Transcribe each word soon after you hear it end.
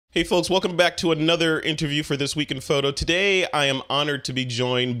Hey folks, welcome back to another interview for This Week in Photo. Today I am honored to be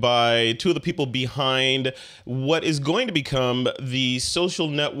joined by two of the people behind what is going to become the social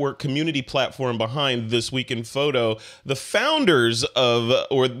network community platform behind This Week in Photo. The founders of,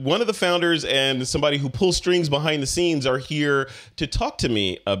 or one of the founders and somebody who pulls strings behind the scenes are here to talk to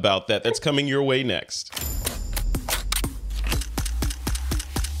me about that. That's coming your way next.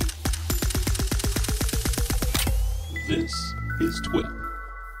 This is TWiP.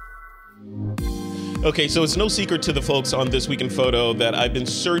 Okay, so it's no secret to the folks on This Week in Photo that I've been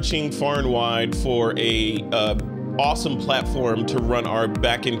searching far and wide for a awesome platform to run our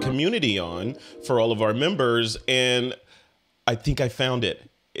backend community on for all of our members, and I think I found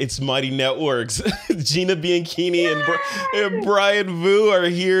it. It's Mighty Networks. Gina Bianchini and Brian Vu are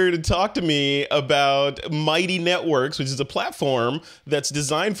here to talk to me about Mighty Networks, which is a platform that's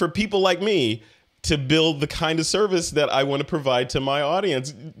designed for people like me to build the kind of service that I want to provide to my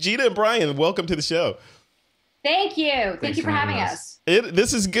audience. Gina and Brian, welcome to the show. Thank you. Thank you for having us.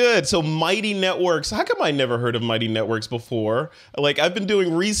 This is good. So Mighty Networks, how come I never heard of Mighty Networks before? Like, I've been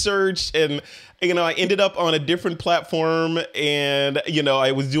doing research and, I ended up on a different platform and,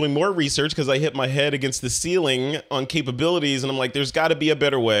 I was doing more research because I hit my head against the ceiling on capabilities. And I'm like, there's got to be a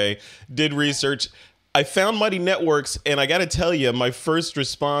better way. Did research. I found Mighty Networks, and I got to tell you, my first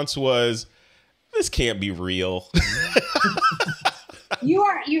response was, this can't be real. You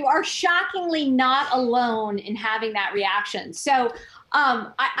are shockingly not alone in having that reaction. So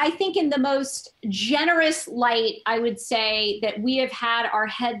I think in the most generous light, I would say that we have had our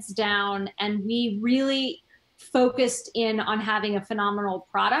heads down and we really focused in on having a phenomenal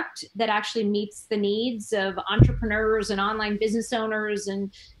product that actually meets the needs of entrepreneurs and online business owners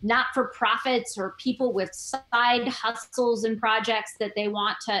and not-for-profits or people with side hustles and projects that they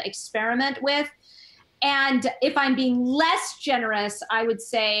want to experiment with. And if I'm being less generous, I would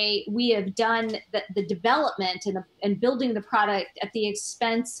say we have done the development and building the product at the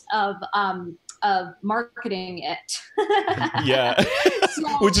expense of marketing it. Yeah, so,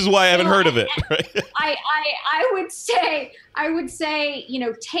 which is why I haven't heard of it. Right? I would say,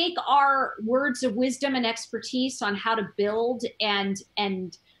 take our words of wisdom and expertise on how to build and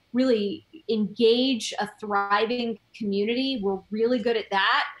really engage a thriving community. We're really good at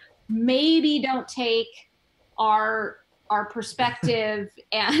that. Maybe don't take our perspective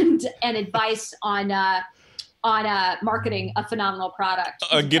and advice on marketing a phenomenal product.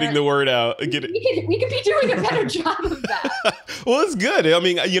 Getting the word out. We could be doing a better job of that. Well, it's good. I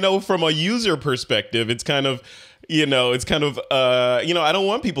mean, from a user perspective, it's kind of, I don't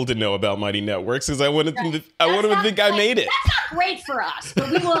want people to know about Mighty Networks because I want them to think I made it. That's not great for us,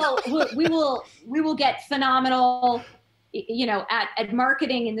 but we will get phenomenal, at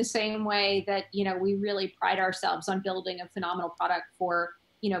marketing in the same way that, we really pride ourselves on building a phenomenal product for,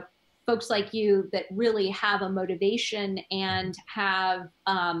 folks like you that really have a motivation and have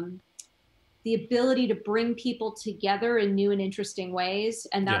the ability to bring people together in new and interesting ways.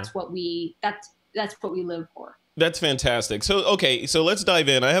 And that's what we live for. That's fantastic. So, okay, so let's dive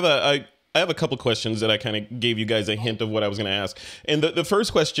in. I have a couple questions that I kind of gave you guys a hint of what I was going to ask. And the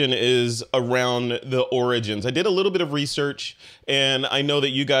first question is around the origins. I did a little bit of research, and I know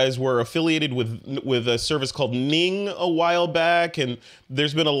that you guys were affiliated with a service called Ning a while back, and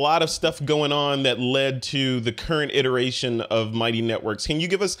there's been a lot of stuff going on that led to the current iteration of Mighty Networks. Can you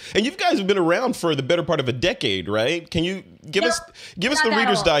give us, and you guys have been around for the better part of a decade, right? Can you give us the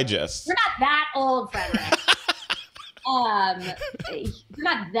Reader's Digest? We're not that old, Frederick.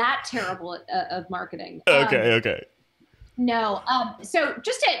 Not that terrible of marketing. Okay. No. So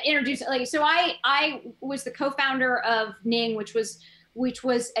just to introduce, so I was the co-founder of Ning, which was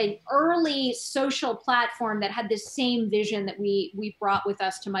an early social platform that had this same vision that we brought with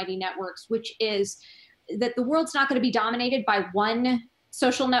us to Mighty Networks, which is that the world's not going to be dominated by one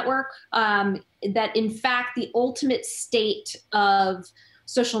social network. That in fact, the ultimate state of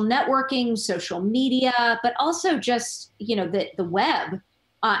social networking, social media, but also just, the web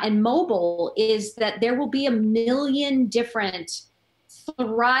and mobile is that there will be a million different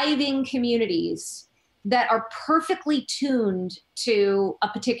thriving communities that are perfectly tuned to a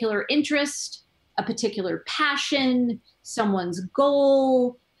particular interest, a particular passion, someone's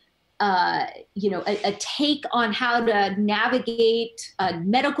goal, a take on how to navigate a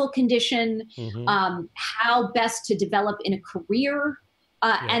medical condition, how best to develop in a career.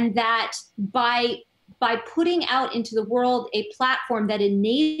 And that by putting out into the world a platform that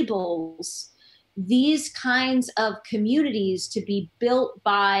enables these kinds of communities to be built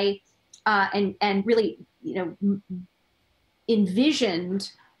by and really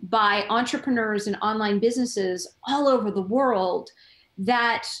envisioned by entrepreneurs and online businesses all over the world,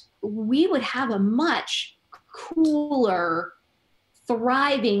 that we would have a much cooler,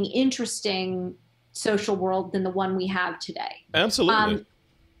 thriving, interesting social world than the one we have today. Absolutely.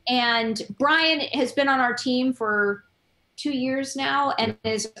 And Brian has been on our team for 2 years now and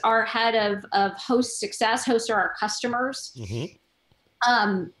is our head of host success. Hosts are our customers.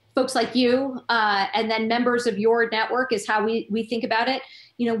 Folks like you, and then members of your network is how we think about it.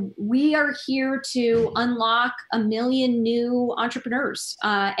 You know, we are here to unlock 1 million new entrepreneurs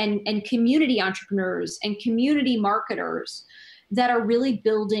and community entrepreneurs and community marketers that are really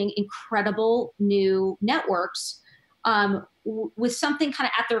building incredible new networks with something kind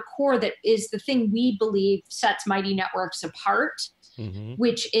of at their core that is the thing we believe sets Mighty Networks apart,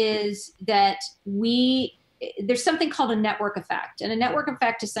 which is that there's something called a network effect. And a network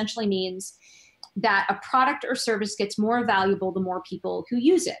effect essentially means that a product or service gets more valuable the more people who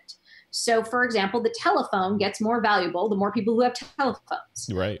use it. So, for example, the telephone gets more valuable the more people who have telephones.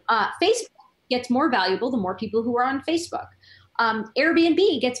 Right. Facebook gets more valuable the more people who are on Facebook.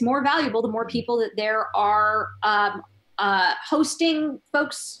 Airbnb gets more valuable the more people that there are hosting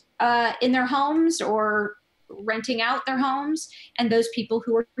folks in their homes or renting out their homes, and those people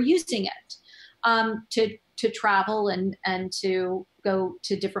who are using it to travel and to go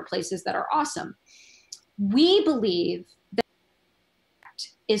to different places that are awesome. We believe that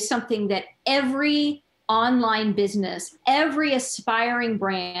is something that every online business, every aspiring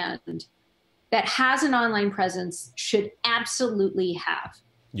brand that has an online presence should absolutely have.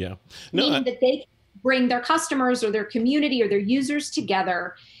 Yeah. Meaning that they bring their customers or their community or their users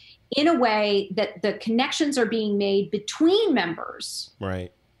together in a way that the connections are being made between members.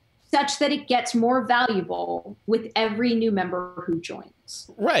 Right. Such that it gets more valuable with every new member who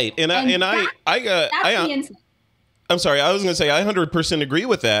joins. Right. And that's the insight. I'm sorry, I was going to say I 100% agree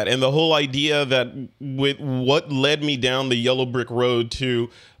with that. And the whole idea that with what led me down the yellow brick road to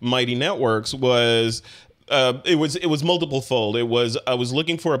Mighty Networks was it was multiple fold. I was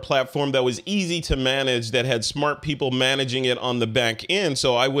looking for a platform that was easy to manage, that had smart people managing it on the back end,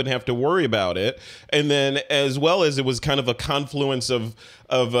 so I wouldn't have to worry about it. And then, as well as it was kind of a confluence of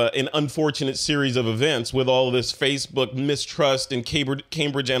an unfortunate series of events with all this Facebook mistrust and Cambridge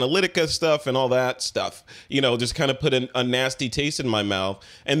Analytica stuff and all that stuff, just kind of put a nasty taste in my mouth.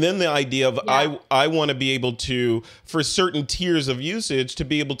 And then the idea of I want to be able to, for certain tiers of usage, to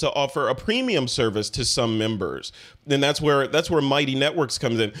be able to offer a premium service to some members. Then that's where Mighty Networks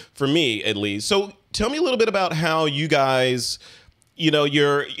comes in, for me at least. So tell me a little bit about how you guys,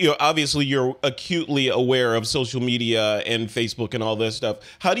 you're obviously you're acutely aware of social media and Facebook and all this stuff.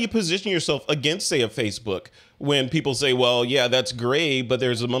 How do you position yourself against, say, a Facebook when people say, well, yeah, that's great, but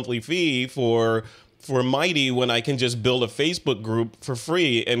there's a monthly fee for Mighty when I can just build a Facebook group for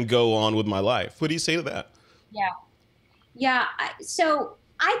free and go on with my life? What do you say to that? Yeah. So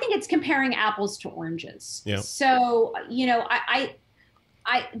I think it's comparing apples to oranges. Yeah. So,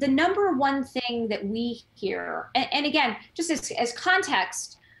 the number one thing that we hear, and again, just as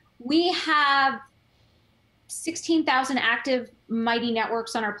context, we have 16,000 active Mighty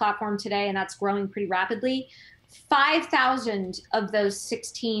Networks on our platform today, and that's growing pretty rapidly. 5,000 of those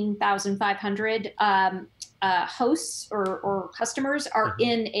 16,500 hosts or customers are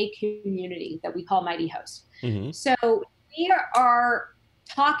in a community that we call Mighty Hosts. So we are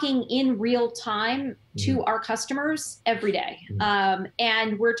talking in real time to our customers every day.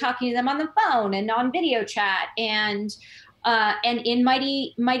 And we're talking to them on the phone and on video chat and in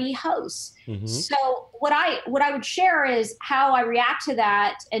Mighty Hosts. So what I would share is how I react to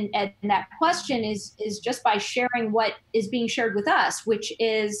that and that question is just by sharing what is being shared with us, which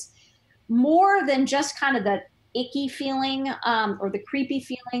is more than just kind of the icky feeling or the creepy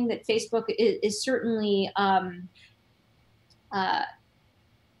feeling that Facebook is certainly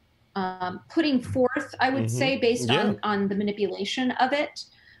putting forth, I would say, based on the manipulation of it.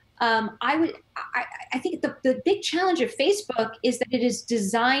 I think the big challenge of Facebook is that it is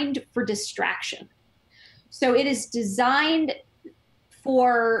designed for distraction. So it is designed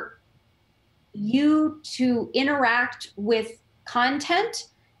for you to interact with content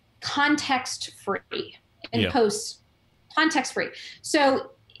context-free and post context-free.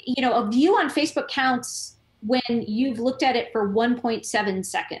 So, a view on Facebook counts when you've looked at it for 1.7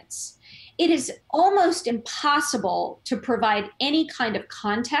 seconds. It is almost impossible to provide any kind of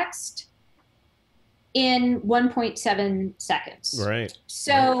context in 1.7 seconds. Right.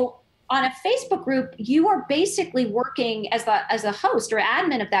 So on a Facebook group, you are basically working as a host or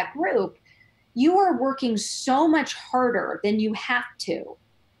admin of that group. You are working so much harder than you have to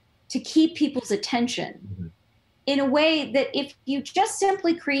keep people's attention in a way that if you just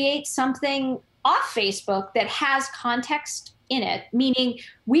simply create something off Facebook that has context in it, meaning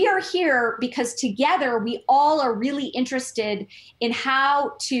we are here because together we all are really interested in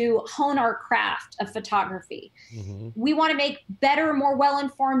how to hone our craft of photography. Mm-hmm. We want to make better, more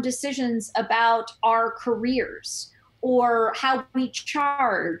well-informed decisions about our careers, or how we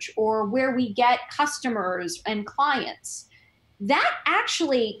charge, or where we get customers and clients. That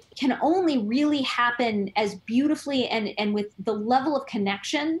actually can only really happen as beautifully and with the level of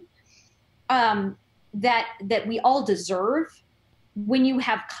connection that we all deserve when you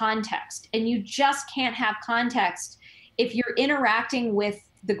have context. And you just can't have context if you're interacting with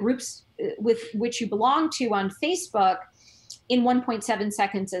the groups with which you belong to on Facebook in 1.7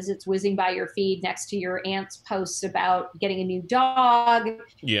 seconds as it's whizzing by your feed next to your aunt's posts about getting a new dog,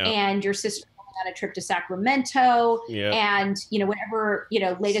 and your sister on a trip to Sacramento, and whatever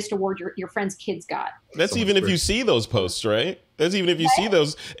latest award your friend's kids got. That's even if you see those posts, right? That's even if you see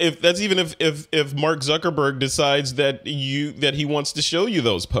those. If if Mark Zuckerberg decides that he wants to show you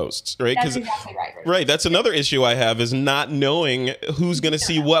those posts, right? That's exactly right. Right. That's another issue I have, is not knowing who's going to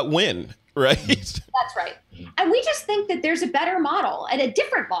see what when. Right. That's right. And we just think that there's a better model and a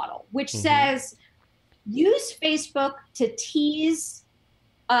different model, which says use Facebook to tease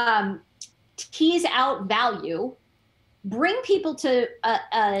out value, bring people to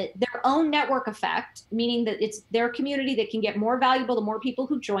their own network effect, meaning that it's their community that can get more valuable the more people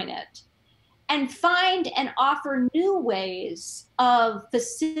who join it, and find and offer new ways of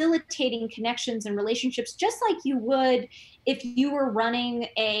facilitating connections and relationships, just like you would if you were running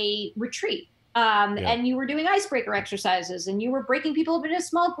a retreat. And you were doing icebreaker exercises, and you were breaking people up into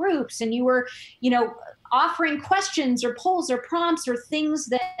small groups, and you were, offering questions or polls or prompts or things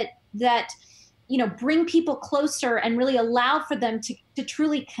that bring people closer and really allow for them to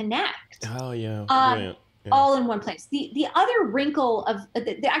truly connect. Oh yeah. All in one place. The other wrinkle of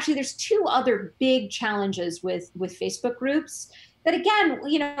actually, there's two other big challenges with Facebook groups that, again,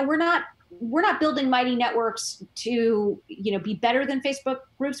 we're not building mighty networks to be better than Facebook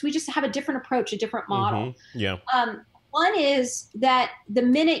groups. We just have a different approach, a different model. One is that the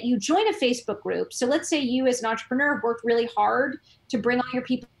minute you join a Facebook group, so let's say you as an entrepreneur have worked really hard to bring all your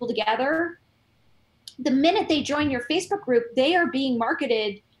people together. The minute they join your Facebook group, they are being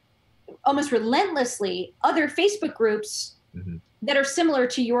marketed almost relentlessly other Facebook groups that are similar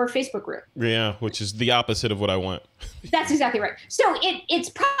to your Facebook group. Yeah, which is the opposite of what I want. That's exactly right. So it's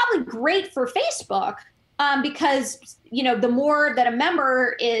probably great for Facebook because the more that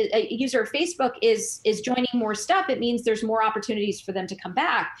a user of Facebook is joining more stuff, it means there's more opportunities for them to come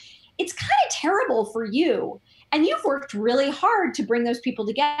back. It's kind of terrible for you. And you've worked really hard to bring those people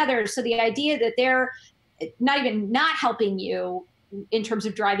together. So the idea that they're not helping you in terms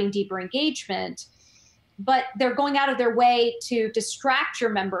of driving deeper engagement, but they're going out of their way to distract your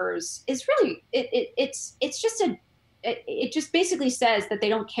members is really, it just basically says that they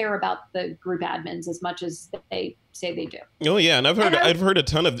don't care about the group admins as much as they say they do. Oh yeah, and I've heard a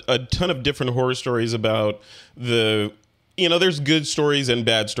ton of different horror stories about the. There's good stories and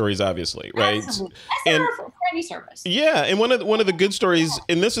bad stories, obviously, right? Absolutely. That's for any service. Yeah, and one of the good stories,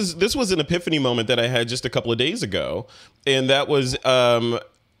 and this was an epiphany moment that I had just a couple of days ago, and that was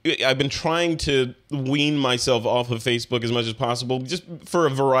I've been trying to wean myself off of Facebook as much as possible, just for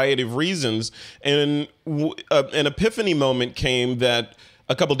a variety of reasons, and an epiphany moment came that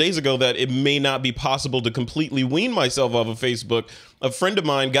a couple days ago that it may not be possible to completely wean myself off of Facebook. A friend of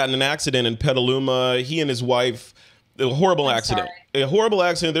mine got in an accident in Petaluma. He and his wife. A horrible accident.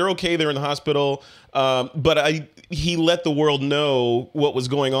 They're okay. They're in the hospital. But he let the world know what was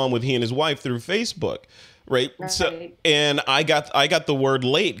going on with he and his wife through Facebook. Right. So, and I got the word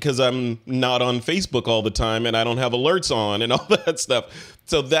late because I'm not on Facebook all the time and I don't have alerts on and all that stuff.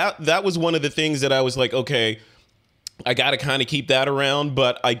 So that was one of the things that I was like, okay, I got to kind of keep that around,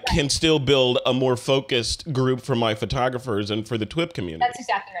 but I can still build a more focused group for my photographers and for the TWiP community. That's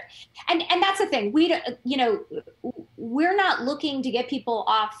exactly right. And that's the thing. We're not looking to get people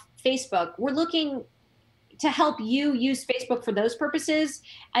off Facebook. We're looking to help you use Facebook for those purposes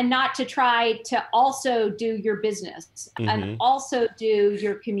and not to try to also do your business and also do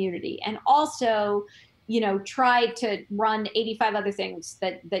your community and also, try to run 85 other things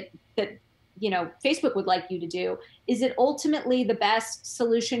that Facebook would like you to do. Is it ultimately the best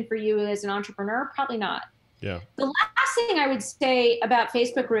solution for you as an entrepreneur? Probably not. Yeah. The last thing I would say about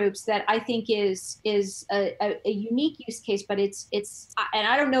Facebook groups that I think is a unique use case, but it's and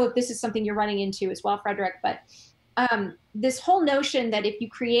I don't know if this is something you're running into as well, Frederick, but this whole notion that if you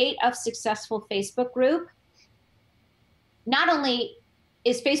create a successful Facebook group, not only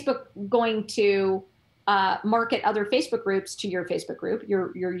is Facebook going to market other Facebook groups to your Facebook group,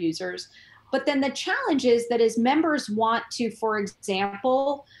 your users, But then the challenge is that as members want to, for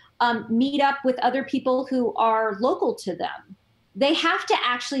example, meet up with other people who are local to them, they have to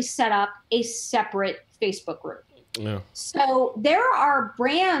actually set up a separate Facebook group. Yeah. So there are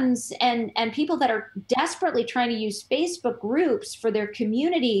brands and people that are desperately trying to use Facebook groups for their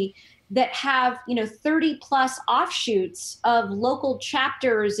community that have, 30 plus offshoots of local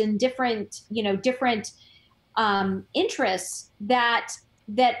chapters and different interests that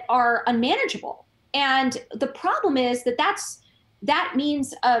are unmanageable. And the problem is that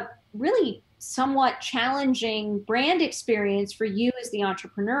means a really somewhat challenging brand experience for you as the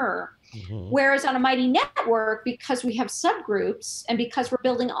entrepreneur. Mm-hmm. Whereas on a Mighty Network, because we have subgroups and because we're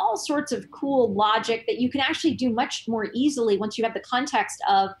building all sorts of cool logic that you can actually do much more easily once you have the context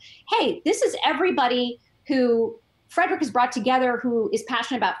of, hey, this is everybody who Frederick has brought together who is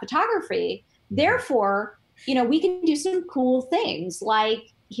passionate about photography. Therefore, we can do some cool things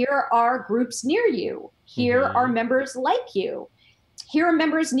like, here are groups near you. Here are members like you. Here are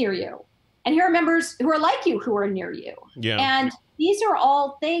members near you. And here are members who are like you who are near you. Yeah. And these are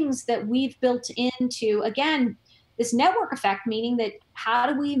all things that we've built into, again, this network effect, meaning that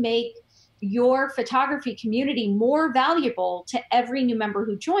how do we make your photography community more valuable to every new member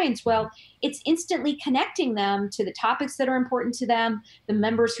who joins? Well, it's instantly connecting them to the topics that are important to them, the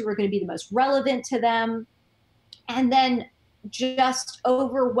members who are going to be the most relevant to them, and then just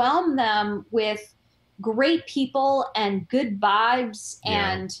overwhelm them with great people and good vibes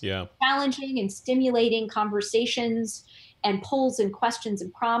and challenging and stimulating conversations and polls and questions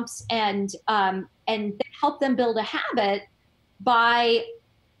and prompts and help them build a habit by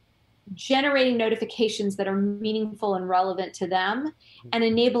generating notifications that are meaningful and relevant to them and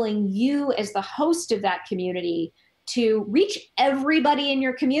enabling you as the host of that community to reach everybody in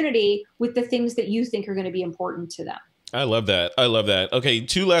your community with the things that you think are going to be important to them. I love that. I love that. Okay,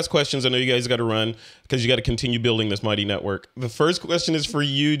 2 last questions. I know you guys got to run because you got to continue building this Mighty Network. The first question is for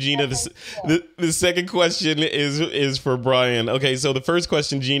you, Gina. The second question is for Brian. Okay, so the first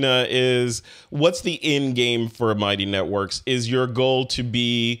question, Gina, is what's the end game for Mighty Networks? Is your goal to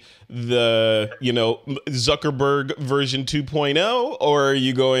be the, Zuckerberg version 2.0, or are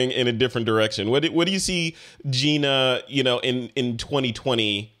you going in a different direction? What do you see, Gina, in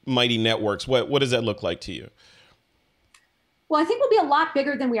 2020 Mighty Networks? What does that look like to you? Well, I think we'll be a lot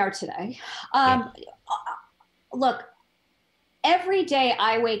bigger than we are today. Look, every day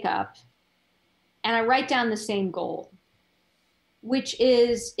I wake up and I write down the same goal, which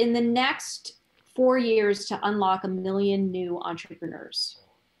is in the next 4 years to unlock 1 million new entrepreneurs.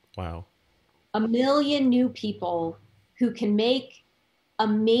 Wow. 1 million new people who can make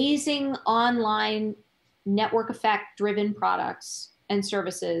amazing online network effect driven products and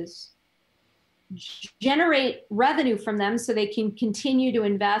services, generate revenue from them so they can continue to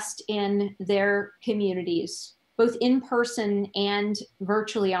invest in their communities, both in person and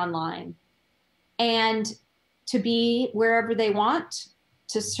virtually online, and to be wherever they want,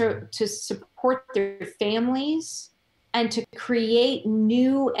 to support their families, and to create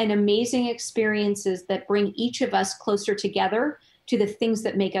new and amazing experiences that bring each of us closer together to the things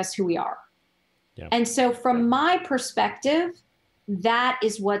that make us who we are. Yeah. And so from my perspective, that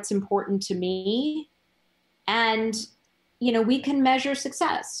is what's important to me. And, we can measure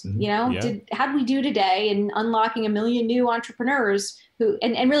success. How do we do today in unlocking 1 million new entrepreneurs who,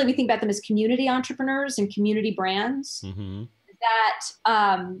 and really we think about them as community entrepreneurs and community brands that,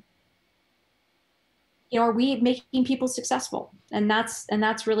 are we making people successful? And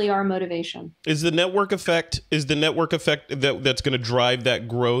that's really our motivation. Is the network effect that's going to drive that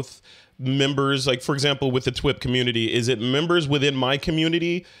growth? Members, like for example, with the TWiP community, is it members within my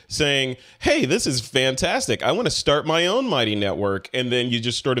community saying, hey, this is fantastic, I want to start my own Mighty Network, and then you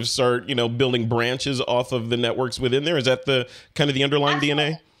just sort of start, building branches off of the networks within there? Is that the kind of the underlying Absolutely.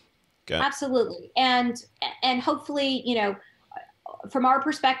 DNA? Okay. Absolutely. And hopefully, from our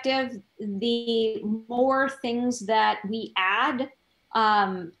perspective, the more things that we add,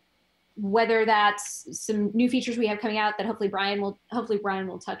 whether that's some new features we have coming out that hopefully Brian will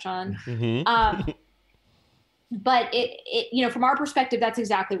touch on. But it from our perspective, that's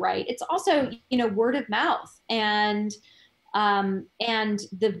exactly right. It's also, word of mouth and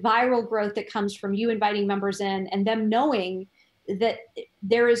the viral growth that comes from you inviting members in and them knowing that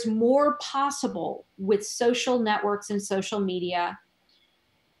there is more possible with social networks and social media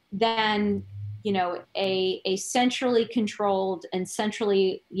than a centrally controlled and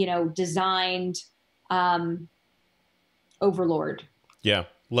centrally, designed overlord. Yeah.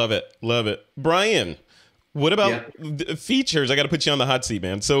 Love it. Love it. Brian, What about features? I got to put you on the hot seat,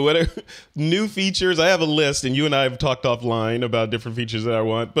 man. So what are new features? I have a list, and you and I have talked offline about different features that I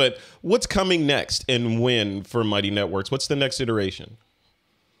want. But what's coming next and when for Mighty Networks? What's the next iteration?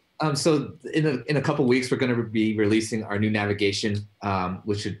 So in a couple of weeks, we're going to be releasing our new navigation,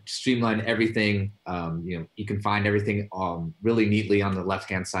 which should streamline everything. You can find everything really neatly on the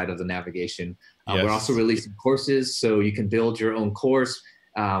left-hand side of the navigation. We're also releasing courses, so you can build your own course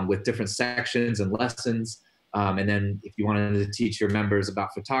with different sections and lessons. And then if you wanted to teach your members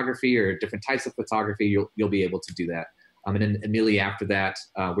about photography or different types of photography, you'll be able to do that. And then immediately after that,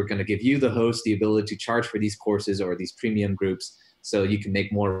 we're going to give you, the host, the ability to charge for these courses or these premium groups, so you can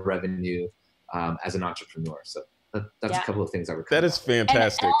make more revenue as an entrepreneur. So that's a couple of things that we're. That is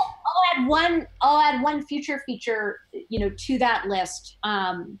fantastic. I'll add one future feature, to that list,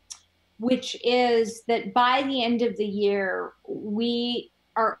 which is that by the end of the year, we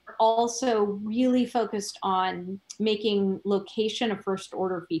are also really focused on making location a first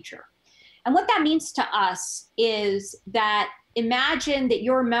order feature. And what that means to us is that imagine that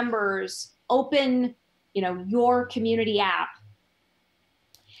your members open, your community app,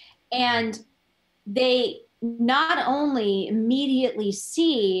 and they not only immediately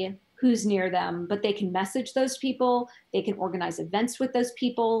see who's near them, but they can message those people. They can organize events with those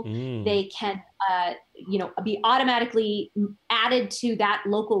people. They can, be automatically added to that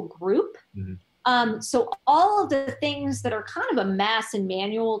local group. So all of the things that are kind of a mess and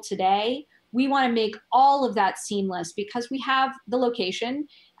manual today, we want to make all of that seamless, because we have the location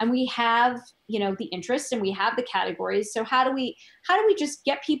and we have, the interests and we have the categories. So how do we just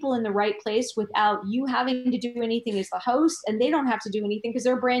get people in the right place without you having to do anything as the host, and they don't have to do anything because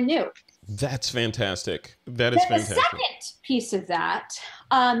they're brand new? That's fantastic. That is fantastic. The second piece of that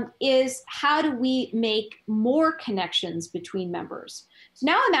is, how do we make more connections between members? So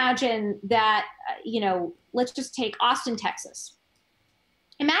now imagine that, let's just take Austin, Texas.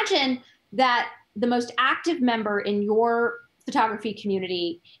 Imagine that the most active member in your photography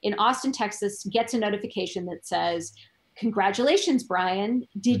community in Austin, Texas, gets a notification that says, "Congratulations, Brian.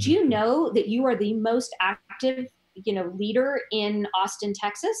 Did you know that you are the most active, leader in Austin,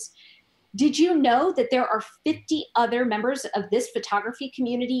 Texas? Did you know that there are 50 other members of this photography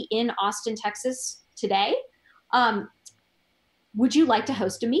community in Austin, Texas today? Would you like to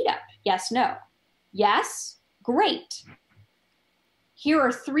host a meetup? Yes, no. Yes, great. Here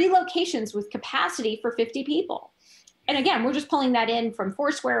are 3 locations with capacity for 50 people." And again, we're just pulling that in from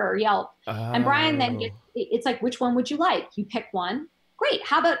Foursquare or Yelp. And Brian then it's like, which one would you like? You pick one. Great.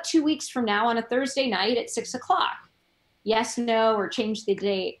 How about 2 weeks from now on a Thursday night at 6 o'clock? Yes, no, or change the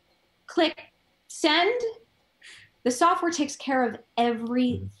date. Click send. The software takes care of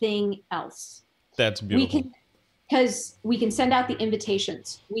everything else. That's beautiful. Because we can send out the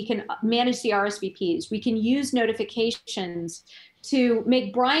invitations. We can manage the RSVPs. We can use notifications to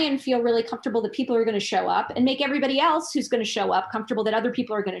make Brian feel really comfortable that people are going to show up, and make everybody else who's going to show up comfortable that other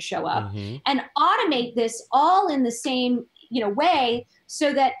people are going to show up, and automate this all in the same way,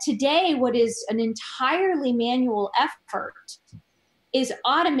 so that today what is an entirely manual effort is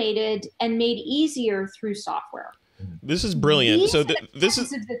automated and made easier through software. This is brilliant. These so this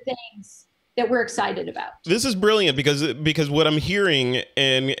is the things that we're excited about. This is brilliant because what I'm hearing,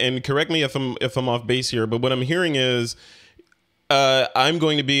 and correct me if I'm off base here, but what I'm hearing is I'm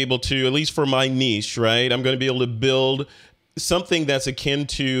going to be able to, at least for my niche, right? I'm going to be able to build something that's akin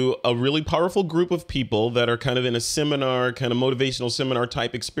to a really powerful group of people that are kind of in a seminar, kind of motivational seminar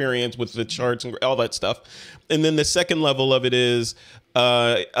type experience with the charts and all that stuff. And then the second level of it is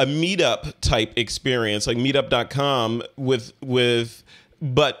a meetup type experience, like meetup.com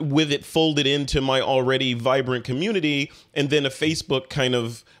but with it folded into my already vibrant community, and then a Facebook kind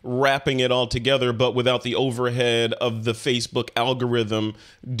of wrapping it all together, but without the overhead of the Facebook algorithm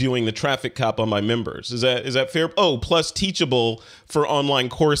doing the traffic cop on my members. Is that fair? Oh, plus Teachable for online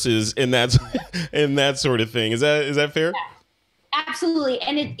courses and that sort of thing. Is that fair? Yeah, absolutely.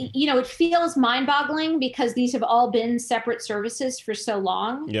 And it feels mind-boggling because these have all been separate services for so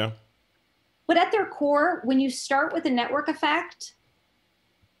long. Yeah. But at their core, when you start with a network effect,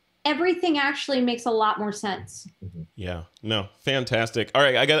 everything actually makes a lot more sense. Yeah, no, fantastic. All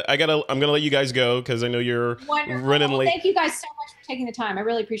right, I'm gonna let you guys go because I know you're running late. Thank you guys so much for taking the time. I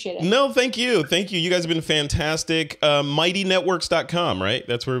really appreciate it. No, thank you. You guys have been fantastic. MightyNetworks.com, right?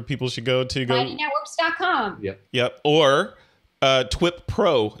 That's where people should go to go. MightyNetworks.com. Yep. Or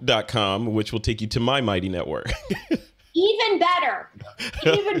TWiPPro.com, which will take you to my Mighty Network. Even better.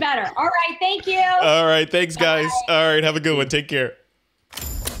 All right, thank you. All right, thanks, guys. Bye. All right, have a good one. Take care.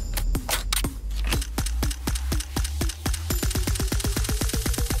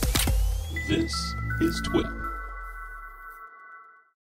 This is TWiP.